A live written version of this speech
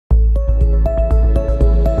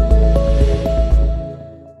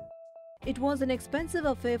was an expensive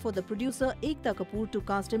affair for the producer Ekta Kapoor to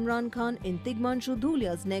cast Imran Khan in Tigmanshu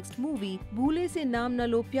Dhulia's next movie, Bhule Se Naam Na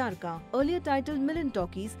Lo Pyar Ka, earlier titled Million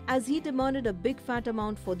Talkies, as he demanded a big fat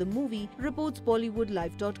amount for the movie, reports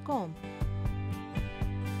BollywoodLife.com.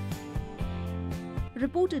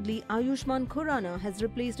 Reportedly, Ayushmann has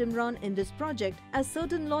replaced Imran in this project as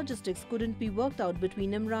certain logistics couldn't be worked out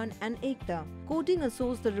between Imran and Ekta. Quoting a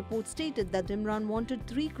source, the report stated that Imran wanted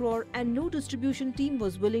 3 crore and no distribution team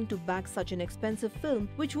was willing to back such an expensive film,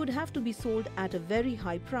 which would have to be sold at a very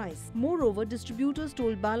high price. Moreover, distributors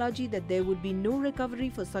told Balaji that there would be no recovery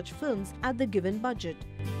for such films at the given budget.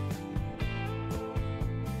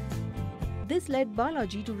 This led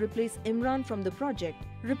Balaji to replace Imran from the project.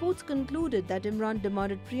 Reports concluded that Imran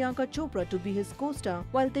demanded Priyanka Chopra to be his co-star,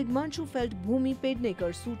 while Tigmanshu felt Bhumi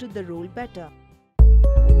Pednekar suited the role better.